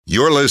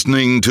You're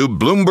listening to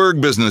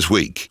Bloomberg Business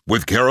Week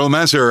with Carol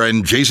Massar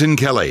and Jason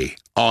Kelly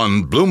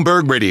on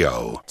Bloomberg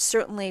Radio.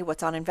 Certainly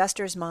what's on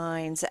investors'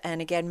 minds,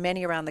 and again,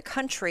 many around the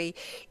country,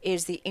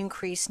 is the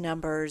increased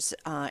numbers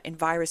in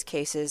virus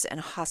cases and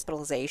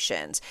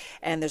hospitalizations.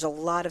 And there's a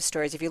lot of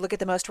stories. If you look at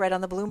the most read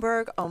on the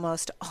Bloomberg,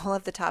 almost all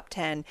of the top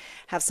 10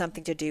 have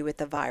something to do with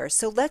the virus.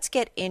 So let's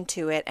get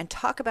into it and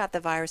talk about the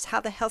virus, how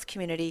the health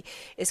community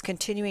is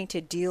continuing to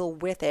deal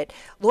with it.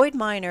 Lloyd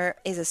Minor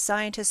is a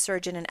scientist,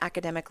 surgeon, and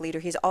academic leader.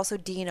 He's also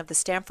dean of the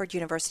Stanford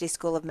University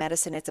School of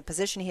Medicine. It's a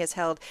position he has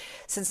held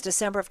since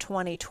December of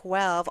 2012.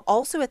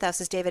 Also with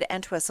us is David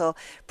Entwistle,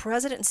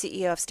 president and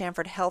CEO of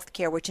Stanford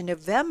Healthcare, which in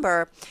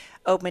November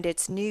opened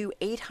its new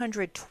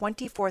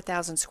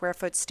 824,000 square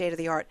foot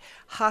state-of-the-art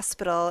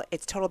hospital.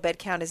 Its total bed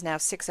count is now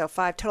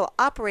 605, total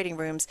operating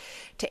rooms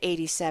to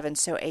 87,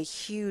 so a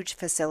huge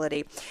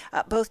facility.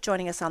 Both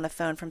joining us on the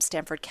phone from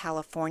Stanford,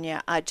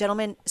 California.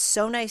 Gentlemen,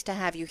 so nice to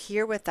have you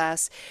here with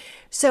us.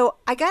 So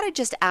I got to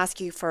just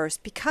ask you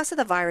first, because of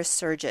the virus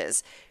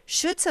surges,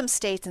 should some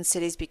states and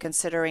cities be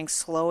considering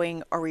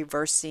slowing or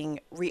reversing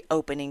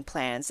reopening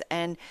plans?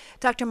 And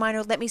Dr.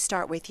 Minor, let me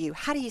start with you.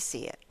 How do you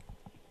see it?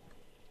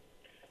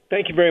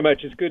 Thank you very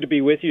much. It's good to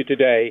be with you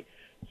today.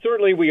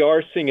 Certainly, we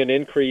are seeing an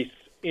increase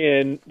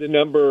in the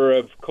number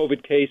of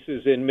COVID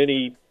cases in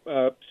many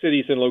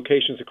cities and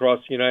locations across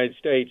the United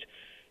States.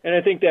 And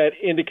I think that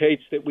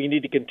indicates that we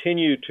need to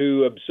continue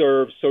to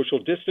observe social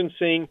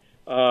distancing,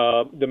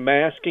 the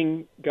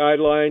masking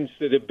guidelines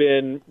that have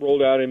been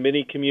rolled out in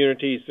many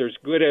communities. There's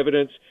good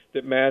evidence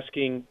that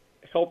masking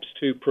helps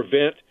to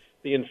prevent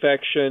the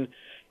infection.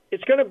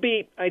 It's going to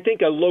be, I think,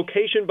 a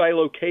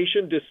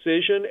location-by-location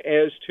decision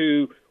as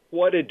to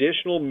what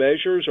additional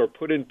measures are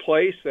put in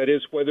place. That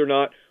is, whether or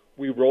not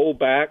we roll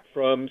back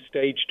from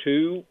stage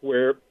 2,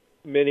 where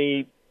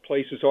many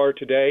places are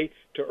today,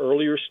 to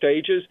earlier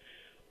stages.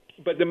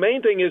 But the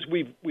main thing is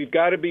we've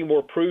got to be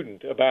more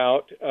prudent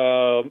about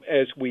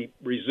as we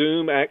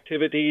resume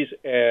activities,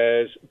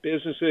 as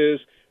businesses,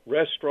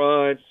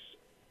 restaurants,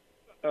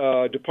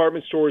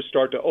 department stores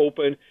start to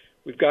open.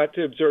 We've got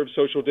to observe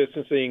social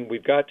distancing.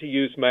 We've got to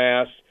use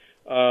masks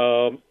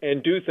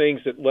and do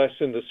things that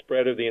lessen the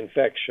spread of the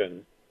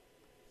infection.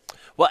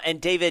 Well,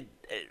 and David,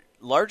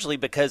 largely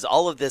because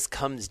all of this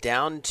comes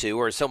down to,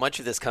 or so much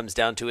of this comes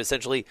down to,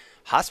 essentially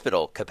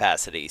hospital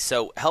capacity.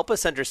 So help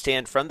us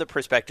understand from the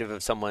perspective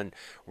of someone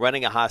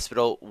running a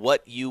hospital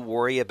what you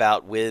worry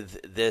about with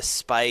this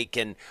spike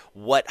and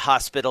what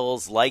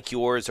hospitals like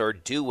yours are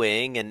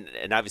doing. And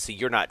obviously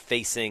you're not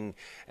facing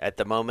at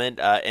the moment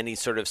any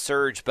sort of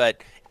surge,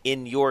 but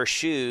in your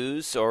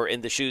shoes or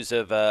in the shoes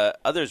of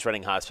others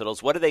running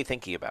hospitals, what are they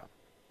thinking about?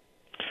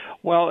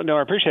 Well, no,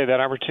 I appreciate that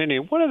opportunity.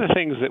 One of the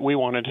things that we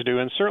wanted to do,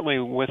 and certainly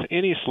with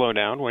any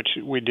slowdown, which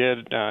we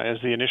did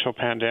as the initial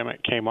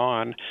pandemic came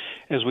on,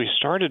 is we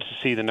started to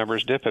see the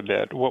numbers dip a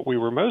bit. What we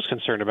were most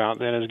concerned about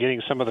then is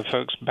getting some of the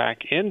folks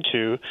back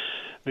into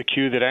the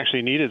queue that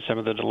actually needed some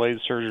of the delayed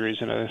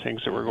surgeries and other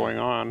things that were going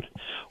on.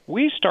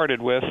 We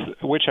started with,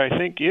 which I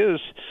think is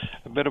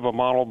a bit of a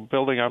model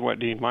building on what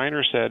Dean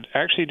Minor said,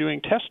 actually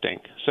doing testing.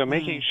 So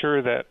making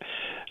sure that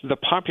the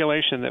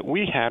population that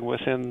we had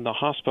within the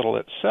hospital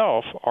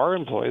itself, our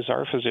employees,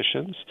 our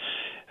physicians,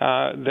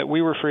 that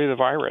we were free of the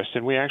virus.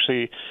 And we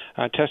actually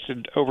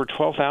tested over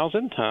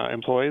 12,000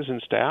 employees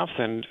and staff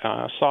and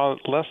saw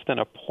less than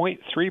a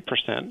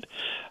 0.3%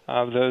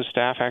 of those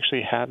staff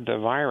actually had the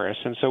virus.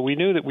 And so we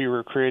knew that we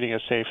were creating a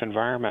safe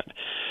environment.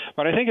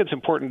 But I think it's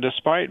important,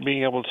 despite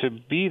being able to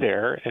be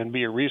there and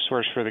be a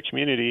resource for the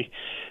community,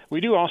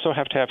 we do also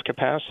have to have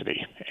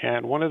capacity.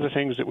 And one of the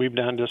things that we've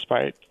done,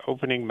 despite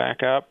opening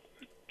back up,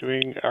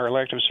 doing our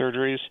elective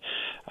surgeries,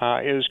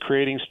 is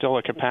creating still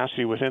a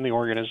capacity within the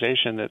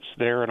organization that's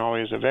there and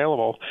always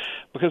available,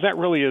 because that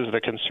really is the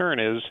concern,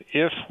 is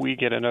if we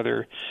get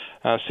another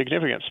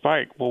significant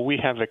spike, will we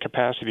have the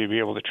capacity to be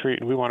able to treat?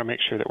 And we want to make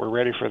sure that we're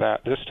ready for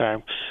that this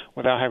time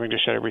without having to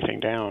shut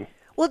everything down.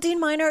 Well, Dean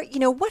Minor,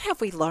 what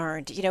have we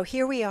learned?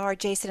 Here we are,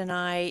 Jason and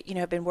I,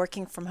 have been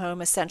working from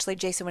home essentially.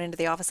 Jason went into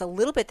the office a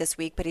little bit this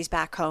week, but he's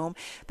back home.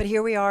 But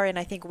here we are in,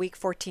 I think, week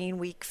 14,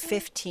 week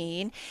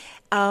 15.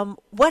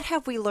 What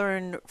have we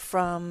learned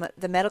from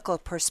the medical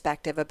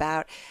perspective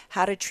about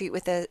how to treat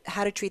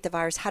the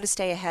virus, how to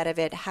stay ahead of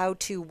it, how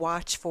to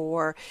watch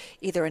for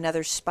either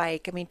another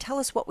spike? I mean, tell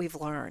us what we've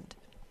learned.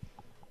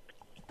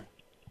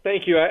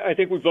 Thank you. I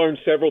think we've learned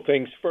several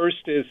things.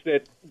 First is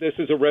that this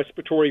is a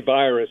respiratory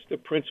virus. The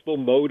principal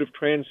mode of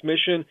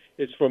transmission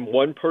is from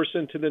one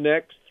person to the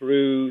next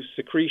through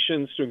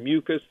secretions, through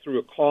mucus, through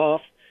a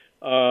cough.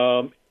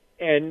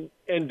 And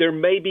there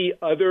may be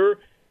other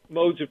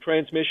modes of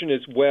transmission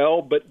as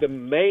well, but the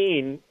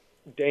main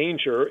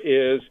danger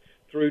is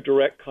through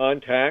direct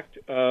contact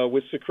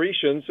with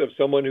secretions of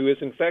someone who is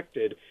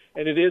infected.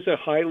 And it is a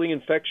highly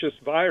infectious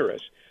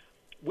virus.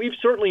 We've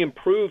certainly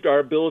improved our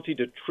ability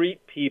to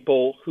treat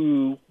people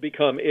who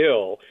become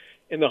ill.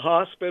 In the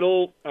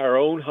hospital, our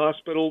own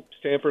hospital,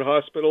 Stanford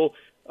Hospital,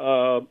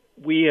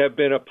 we have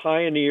been a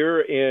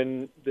pioneer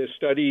in the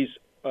studies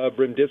of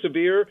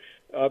remdesivir.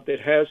 that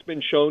has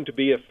been shown to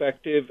be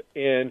effective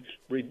in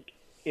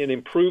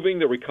improving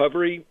the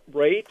recovery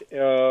rate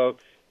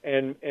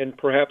and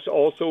perhaps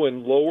also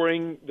in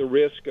lowering the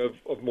risk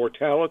of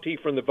mortality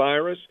from the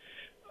virus.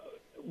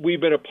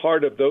 We've been a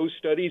part of those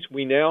studies.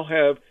 We now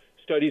have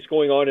studies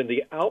going on in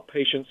the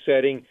outpatient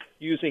setting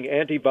using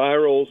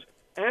antivirals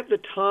at the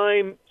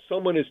time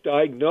someone is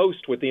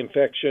diagnosed with the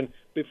infection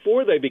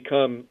before they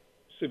become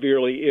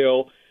severely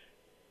ill,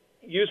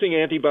 using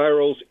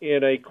antivirals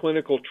in a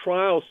clinical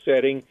trial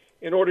setting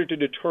in order to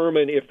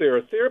determine if there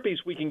are therapies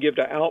we can give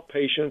to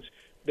outpatients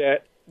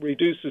that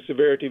reduce the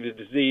severity of the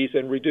disease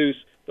and reduce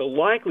the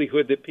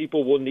likelihood that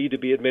people will need to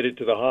be admitted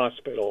to the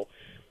hospital.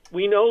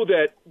 We know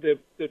that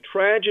the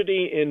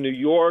tragedy in New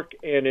York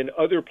and in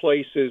other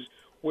places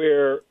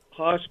where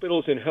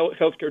hospitals and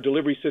healthcare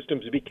delivery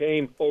systems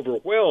became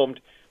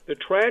overwhelmed, the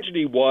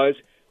tragedy was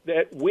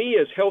that we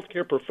as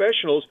healthcare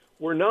professionals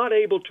were not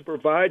able to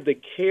provide the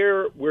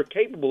care we're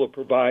capable of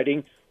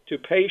providing to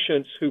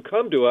patients who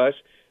come to us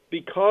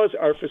because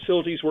our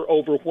facilities were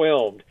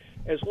overwhelmed.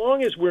 As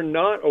long as we're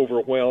not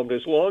overwhelmed,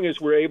 as long as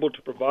we're able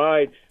to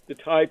provide the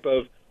type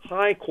of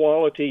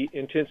high-quality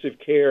intensive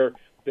care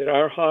that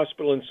our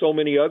hospital and so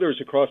many others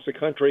across the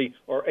country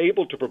are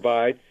able to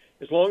provide,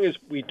 as long as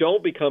we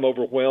don't become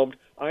overwhelmed,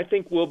 I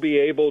think we'll be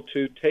able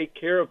to take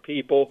care of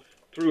people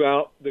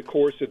throughout the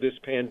course of this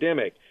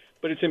pandemic.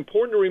 But it's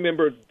important to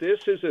remember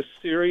this is a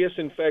serious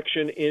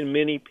infection in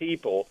many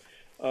people.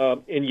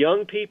 In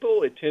young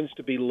people, it tends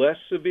to be less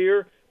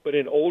severe, but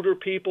in older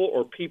people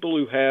or people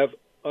who have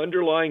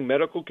underlying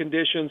medical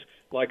conditions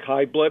like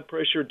high blood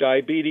pressure,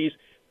 diabetes,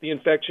 the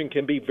infection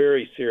can be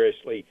very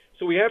seriously.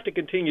 So we have to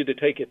continue to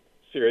take it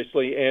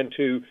seriously and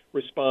to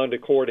respond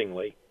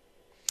accordingly.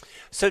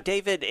 So,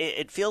 David,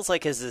 it feels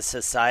like as a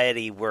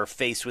society, we're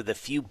faced with a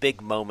few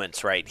big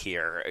moments right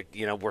here.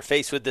 You know, we're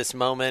faced with this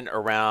moment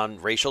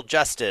around racial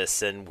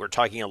justice, and we're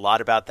talking a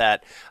lot about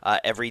that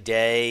every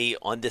day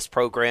on this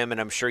program,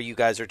 and I'm sure you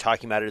guys are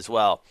talking about it as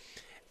well.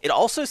 It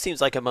also seems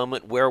like a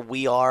moment where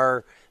we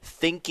are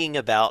thinking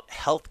about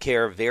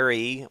healthcare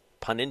very,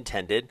 pun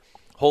intended,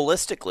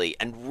 holistically,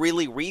 and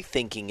really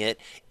rethinking it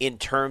in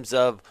terms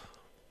of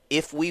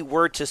if we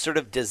were to sort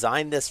of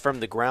design this from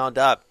the ground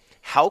up,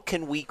 how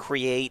can we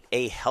create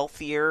a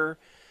healthier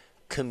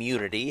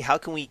community? How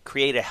can we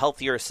create a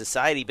healthier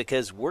society?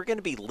 Because we're going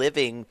to be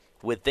living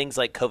with things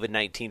like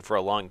COVID-19 for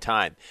a long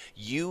time.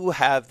 You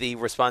have the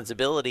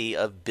responsibility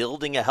of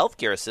building a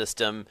healthcare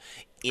system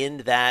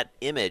in that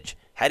image.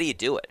 How do you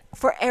do it?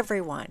 For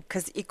everyone,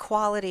 because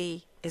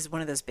equality is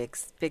one of those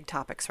big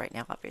topics right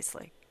now,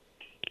 obviously.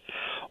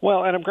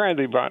 Well, and I'm glad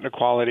they brought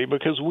equality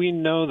because we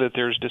know that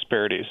there's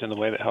disparities in the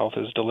way that health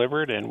is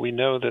delivered, and we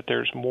know that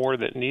there's more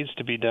that needs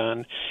to be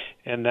done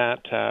in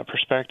that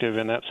perspective,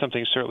 and that's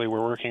something certainly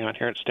we're working on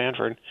here at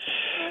Stanford.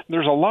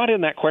 There's a lot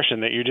in that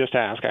question that you just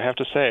asked, I have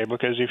to say,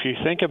 because if you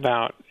think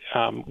about,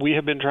 we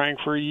have been trying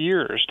for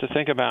years to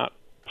think about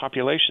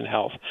population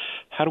health.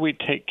 How do we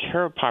take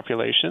care of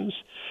populations?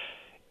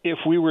 If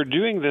we were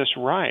doing this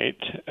right,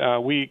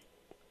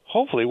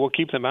 hopefully we'll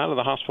keep them out of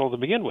the hospital to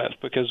begin with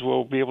because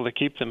we'll be able to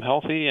keep them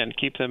healthy and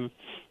keep them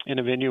in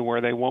a venue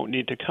where they won't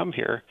need to come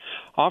here.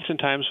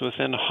 Oftentimes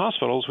within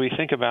hospitals, we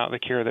think about the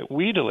care that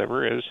we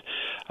deliver is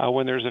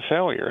when there's a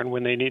failure and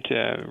when they need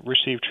to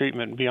receive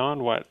treatment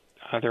beyond what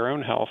their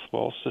own health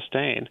will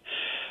sustain.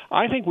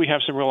 I think we have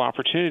some real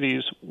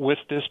opportunities with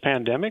this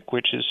pandemic,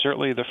 which is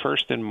certainly the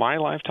first in my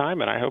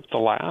lifetime, and I hope the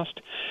last.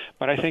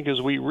 But I think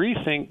as we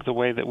rethink the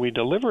way that we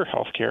deliver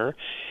healthcare,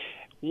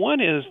 one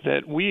is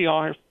that we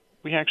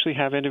actually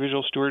have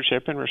individual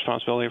stewardship and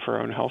responsibility for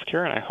our own health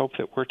care, and I hope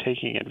that we're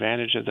taking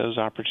advantage of those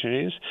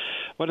opportunities.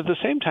 But at the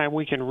same time,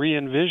 we can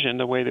re-envision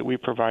the way that we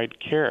provide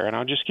care. And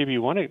I'll just give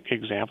you one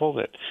example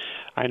that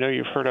I know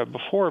you've heard of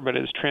before, but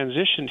it's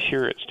transitioned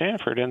here at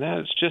Stanford, and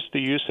that is just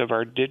the use of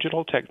our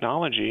digital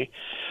technology,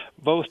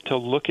 both to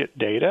look at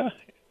data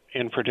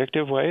in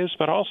predictive ways,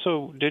 but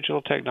also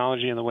digital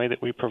technology in the way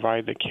that we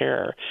provide the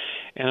care.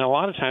 And a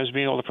lot of times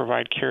being able to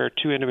provide care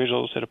to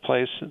individuals at a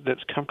place that's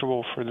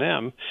comfortable for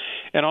them,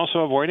 and also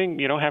avoiding,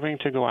 having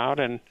to go out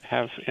and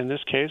have, in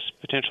this case,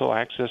 potential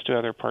access to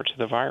other parts of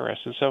the virus.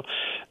 And so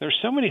there's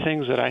so many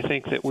things that I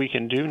think that we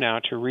can do now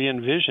to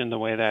re-envision the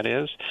way that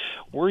is.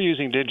 We're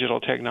using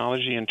digital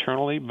technology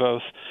internally,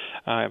 both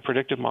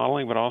predictive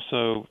modeling, but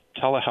also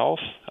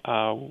telehealth.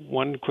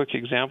 One quick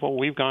example,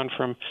 we've gone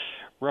from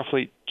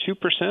roughly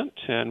 2%,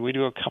 and we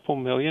do a couple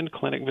million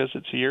clinic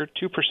visits a year,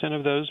 2%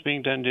 of those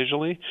being done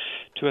digitally,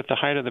 to at the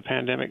height of the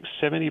pandemic,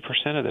 70%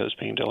 of those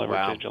being delivered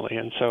digitally.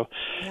 And so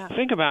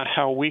think about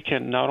how we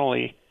can not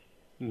only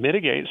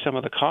mitigate some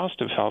of the cost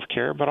of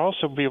healthcare, but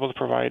also be able to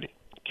provide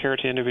care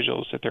to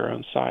individuals at their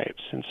own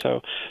sites. And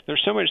so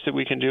there's so much that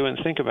we can do and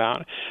think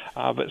about,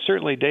 but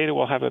certainly data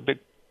will have a big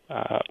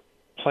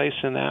place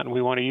in that, and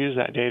we want to use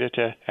that data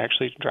to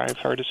actually drive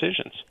our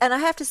decisions. And I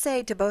have to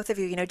say to both of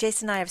you,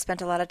 Jason and I have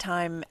spent a lot of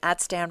time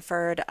at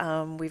Stanford.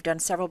 We've done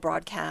several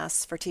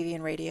broadcasts for TV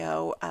and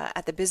radio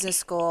at the business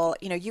school.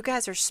 You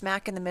guys are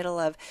smack in the middle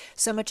of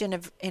so much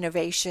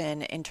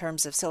innovation in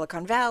terms of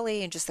Silicon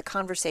Valley and just the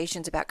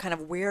conversations about kind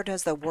of where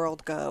does the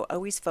world go,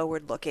 always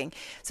forward looking.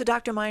 So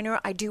Dr. Miner,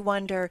 I do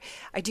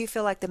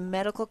feel like the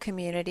medical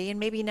community, and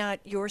maybe not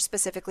yours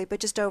specifically, but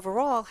just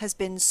overall, has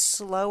been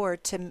slower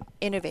to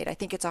innovate. I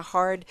think it's a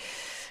hard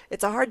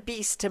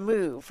beast to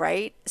move,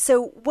 right?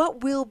 So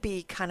what will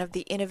be kind of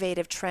the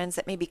innovative trends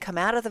that maybe come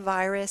out of the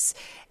virus,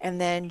 and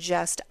then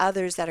just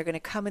others that are going to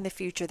come in the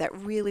future that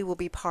really will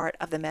be part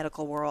of the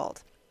medical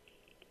world?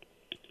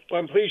 Well,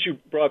 I'm pleased you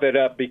brought that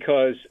up,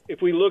 because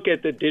if we look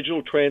at the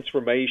digital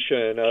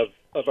transformation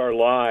of our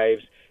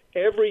lives,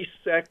 every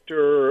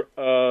sector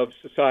of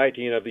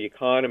society and of the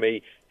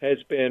economy has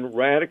been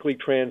radically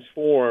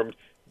transformed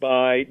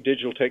by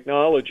digital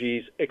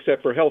technologies,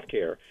 except for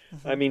healthcare.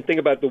 Mm-hmm. I mean, think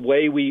about the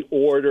way we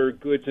order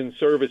goods and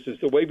services,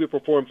 the way we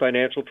perform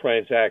financial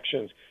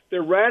transactions.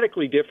 They're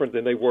radically different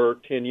than they were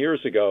 10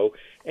 years ago.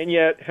 And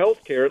yet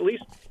healthcare, at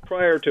least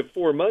prior to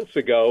 4 months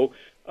ago,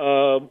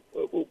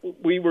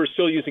 we were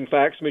still using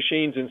fax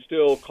machines and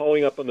still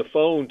calling up on the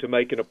phone to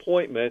make an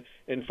appointment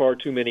in far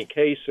too many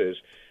cases.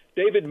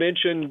 David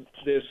mentioned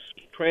this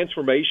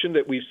transformation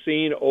that we've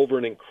seen over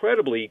an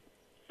incredibly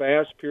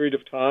fast period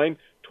of time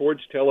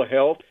towards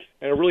telehealth,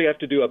 and I really have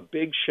to do a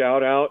big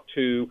shout out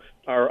to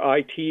our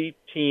IT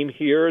team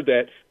here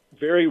that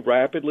very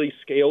rapidly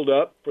scaled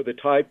up for the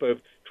type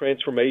of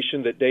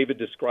transformation that David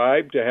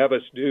described, to have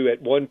us do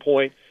at one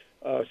point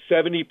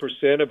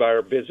 70% of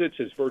our visits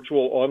as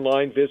virtual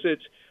online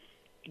visits.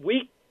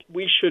 We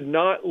should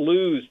not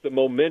lose the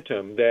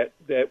momentum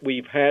that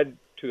we've had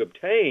to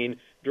obtain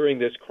during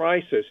this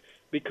crisis,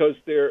 because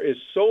there is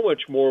so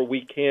much more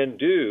we can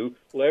do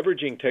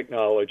leveraging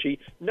technology,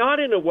 not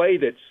in a way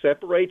that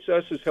separates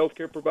us as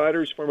healthcare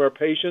providers from our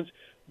patients,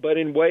 but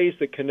in ways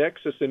that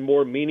connects us in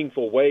more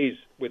meaningful ways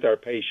with our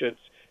patients,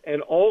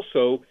 and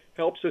also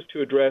helps us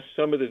to address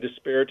some of the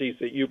disparities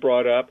that you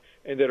brought up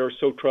and that are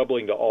so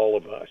troubling to all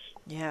of us.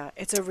 Yeah,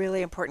 it's a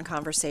really important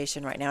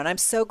conversation right now. And I'm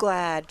so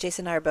glad,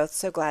 Jason and I are both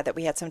so glad that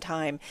we had some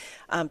time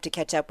to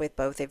catch up with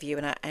both of you.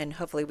 And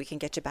hopefully we can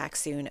get you back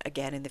soon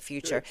again in the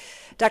future.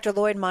 Sure. Dr.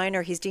 Lloyd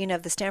Miner, he's Dean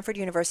of the Stanford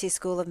University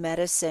School of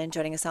Medicine,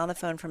 joining us on the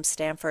phone from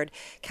Stanford,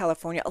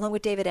 California, along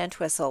with David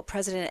Entwistle,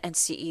 President and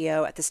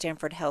CEO at the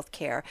Stanford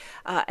Healthcare.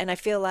 And I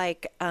feel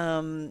like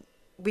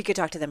we could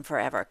talk to them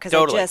forever, because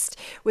totally.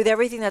 With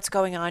everything that's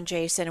going on,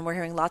 Jason, and we're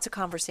hearing lots of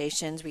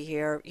conversations. We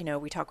hear,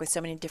 we talk with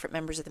so many different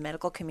members of the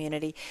medical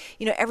community.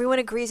 Everyone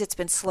agrees it's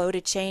been slow to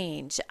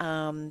change,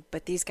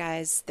 but these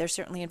guys, they're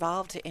certainly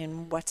involved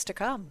in what's to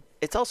come.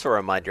 It's also a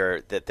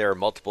reminder that there are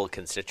multiple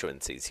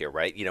constituencies here,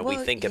 right? We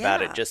think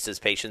about it just as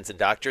patients and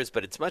doctors,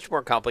 but it's much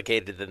more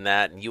complicated than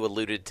that. And you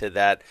alluded to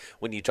that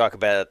when you talk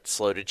about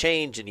slow to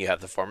change, and you have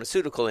the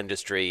pharmaceutical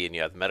industry, and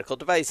you have the medical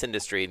device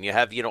industry, and you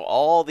have,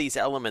 all these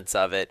elements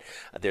of it.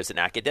 There's an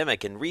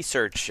academic and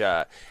research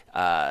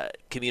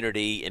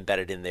community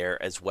embedded in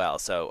there as well.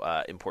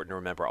 So important to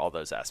remember all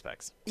those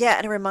aspects. Yeah,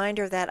 and a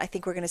reminder that I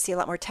think we're going to see a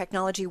lot more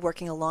technology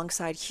working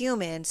alongside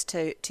humans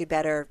to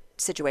better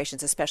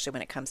situations, especially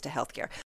when it comes to healthcare.